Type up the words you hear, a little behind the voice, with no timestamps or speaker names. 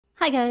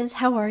Hi guys,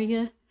 how are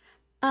you?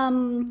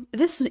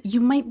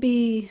 You might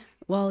be,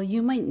 well,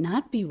 you might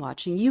not be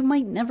watching. You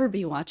might never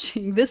be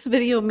watching. This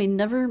video may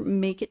never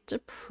make it to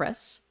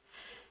press.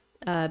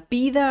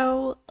 Be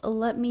thou,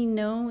 let me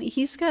know.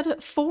 He's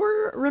got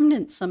 4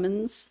 Remnant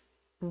summons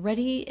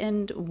ready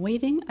and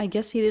waiting. I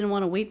guess he didn't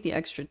want to wait the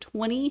extra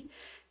 20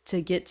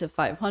 to get to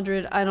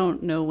 500. I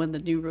don't know when the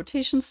new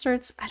rotation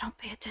starts. I don't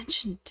pay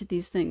attention to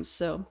these things,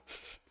 so.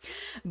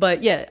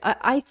 But yeah,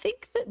 I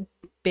think that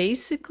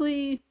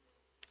basically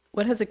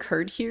what has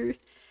occurred here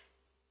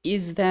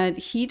is that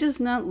he does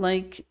not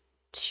like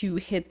to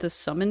hit the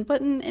summon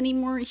button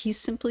anymore. He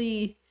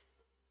simply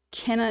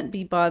cannot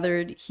be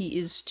bothered. He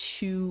is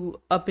too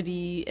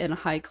uppity and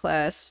high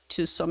class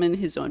to summon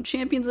his own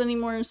champions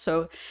anymore.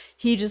 So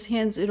he just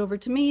hands it over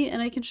to me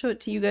and I can show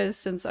it to you guys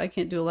since I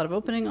can't do a lot of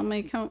opening on my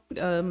account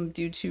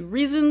due to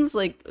reasons.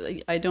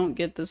 Like I don't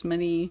get this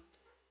many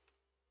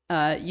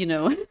you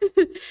know,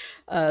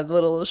 the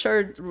little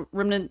shard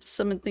remnant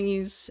summon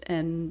thingies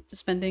and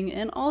spending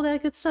and all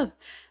that good stuff.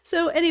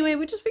 So anyway,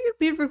 we just figured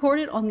we'd record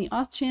it on the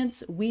off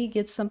chance we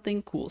get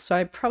something cool. So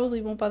I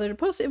probably won't bother to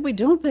post it if we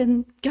don't, but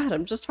God,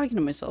 I'm just talking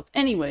to myself.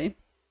 Anyway,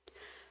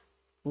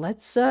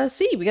 let's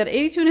see. We got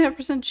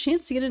 82.5%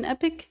 chance to get an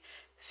epic,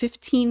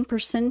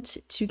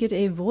 15% to get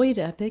a void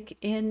epic,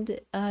 and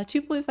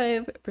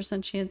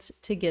 2.5% chance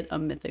to get a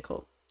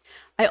mythical.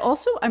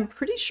 I'm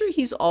pretty sure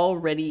he's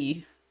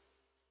already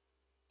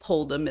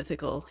pulled a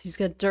mythical. He's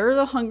got Dur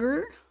the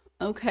Hunger.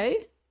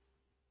 Okay.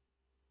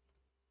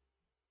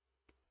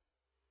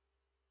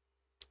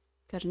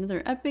 Got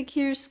another epic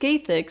here.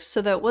 Skathic.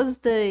 So that was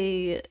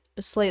the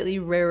slightly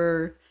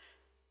rarer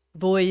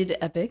void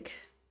epic.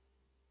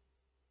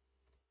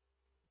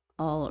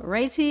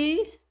 Alrighty.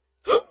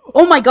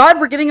 Oh my god,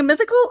 we're getting a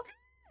mythical?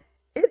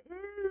 It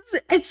is.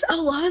 It's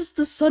Alaz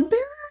the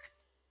Sunbearer?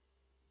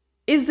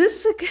 Is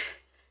this a...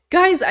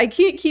 Guys, I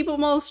can't keep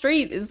them all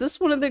straight. Is this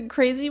one of the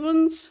crazy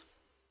ones?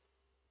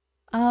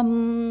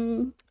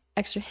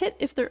 Extra hit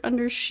if they're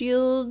under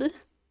shield.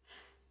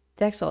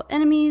 Attacks all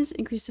enemies.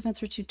 Increased defense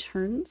for 2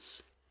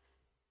 turns.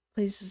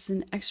 Places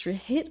an extra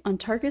hit on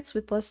targets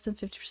with less than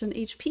 50%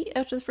 HP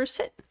after the first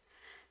hit.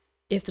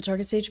 If the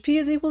target's HP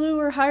is equal to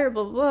or higher,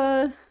 blah, blah,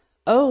 blah.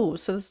 Oh,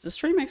 so this is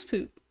destroy max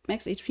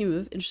HP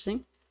move.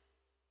 Interesting.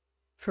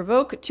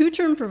 Provoke.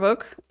 2-turn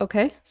provoke.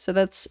 Okay, so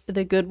that's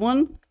the good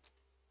one.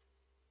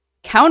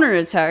 Counter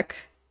attack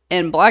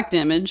and black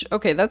damage.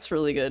 Okay, that's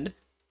really good.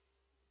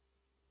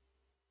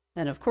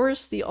 And of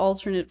course, the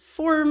alternate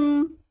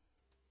form.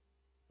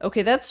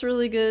 Okay, that's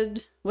really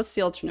good. What's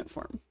the alternate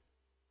form?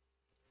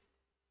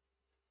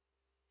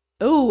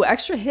 Oh,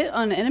 extra hit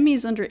on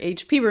enemies under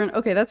HP burn.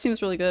 Okay, that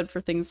seems really good for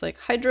things like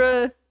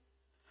Hydra.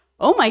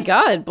 Oh my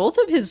god, both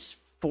of his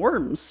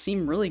forms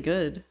seem really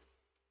good.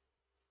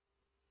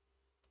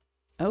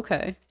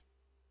 Okay.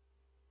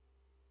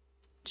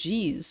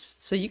 Jeez.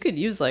 So you could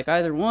use like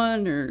either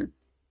one or...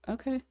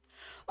 Okay.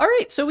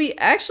 Alright, so we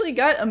actually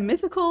got a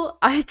mythical.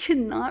 I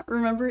cannot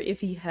remember if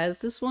he has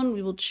this one.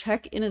 We will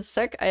check in a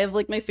sec. I have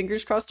like my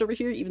fingers crossed over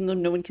here, even though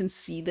no one can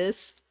see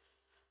this.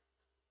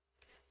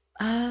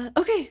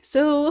 Okay,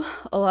 so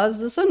Alaz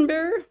the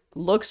Sunbearer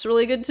looks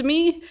really good to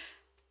me.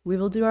 We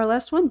will do our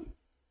last one.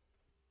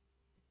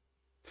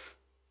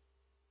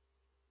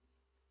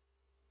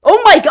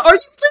 Oh my god, are you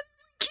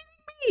literally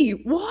kidding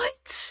me?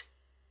 What?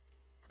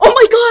 Oh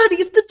my god,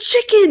 it's the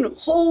chicken!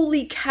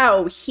 Holy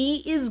cow, he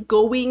is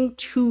going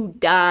to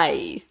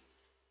die.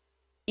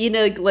 In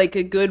a, like,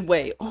 a good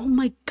way. Oh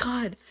my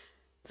god,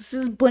 this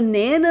is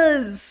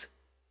bananas!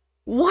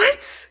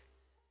 What?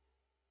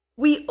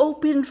 We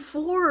opened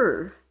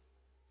 4.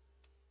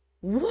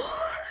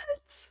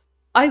 What?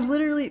 I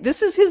literally,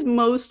 this is his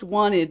most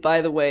wanted,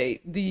 by the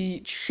way, the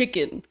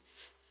chicken.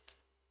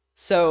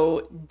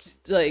 So,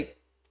 like,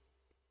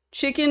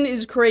 chicken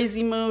is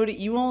crazy mode,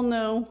 you all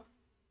know.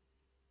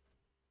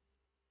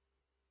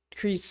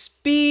 Increase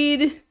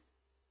speed,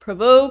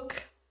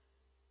 provoke,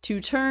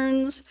 2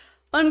 turns,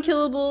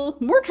 unkillable,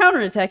 more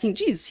counterattacking.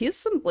 Jeez, he has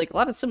some, like, a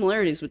lot of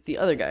similarities with the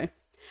other guy.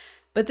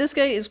 But this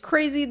guy is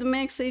crazy, the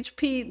max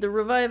HP, the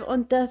revive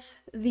on death,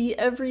 the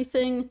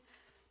everything.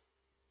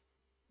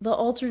 The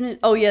alternate...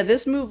 Oh yeah,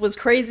 this move was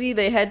crazy.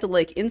 They had to,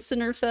 like,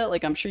 insta-nerf that.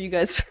 Like, I'm sure you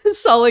guys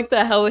saw, like,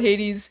 the Hell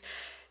Hades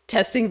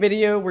testing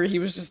video where he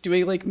was just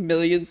doing, like,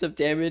 millions of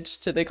damage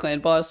to the clan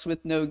boss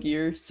with no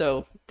gear.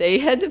 So they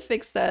had to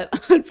fix that,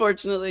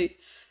 unfortunately.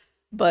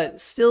 But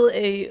still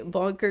a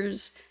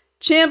bonkers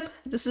champ.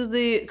 This is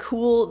the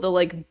cool, the,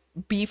 like,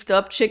 beefed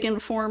up chicken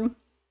form.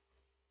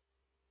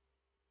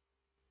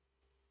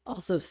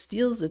 Also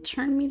steals the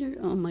turn meter.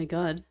 Oh my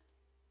god.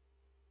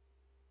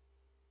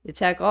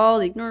 Attack all,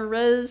 ignore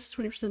res,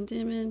 20%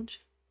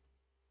 damage.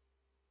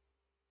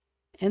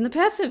 And the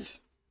passive.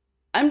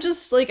 I'm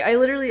just like, I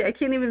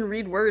can't even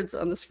read words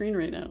on the screen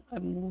right now.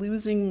 I'm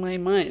losing my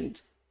mind.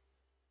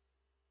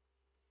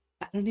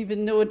 I don't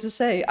even know what to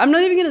say. I'm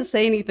not even gonna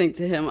say anything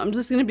to him. I'm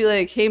just gonna be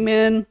like, hey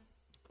man,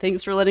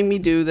 thanks for letting me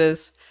do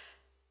this.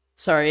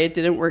 Sorry, it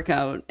didn't work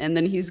out. And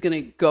then he's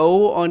gonna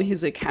go on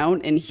his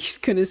account and he's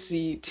gonna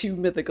see 2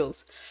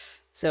 mythicals.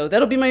 So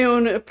that'll be my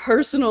own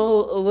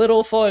personal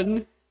little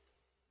fun.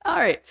 All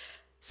right.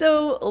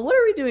 So what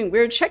are we doing?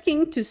 We're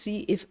checking to see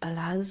if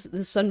Alaz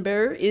the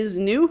Sunbearer is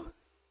new.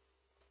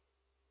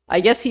 I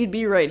guess he'd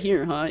be right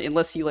here, huh?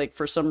 Unless he, like,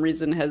 for some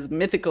reason has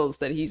mythicals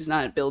that he's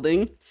not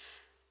building.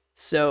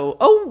 So,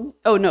 oh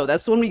no,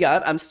 that's the one we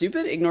got. I'm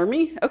stupid. Ignore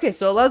me. Okay,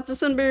 so Alaz the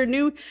Sunbearer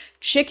new.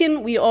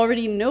 Chicken, we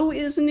already know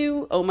is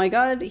new. Oh my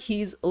god,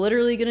 he's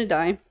literally gonna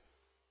die.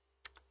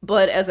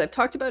 But as I've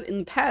talked about in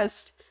the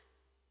past,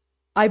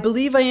 I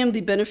believe I am the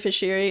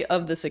beneficiary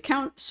of this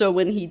account. So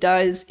when he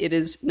dies, it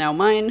is now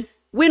mine.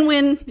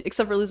 Win-win,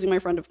 except for losing my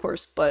friend, of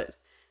course, but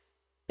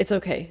it's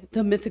okay.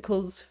 The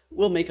mythicals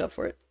will make up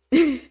for it.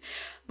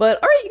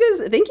 But all right, you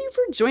guys, thank you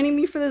for joining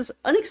me for this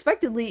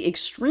unexpectedly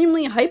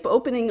extremely hype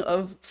opening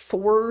of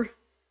 4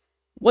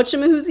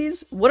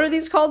 whatchamahoozies. What are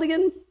these called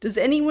again? Does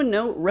anyone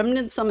know?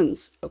 Remnant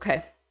summons.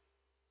 Okay.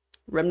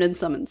 Remnant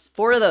summons.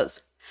 4 of those.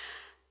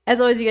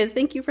 As always, you guys,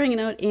 thank you for hanging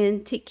out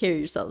and take care of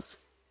yourselves.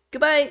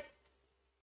 Goodbye.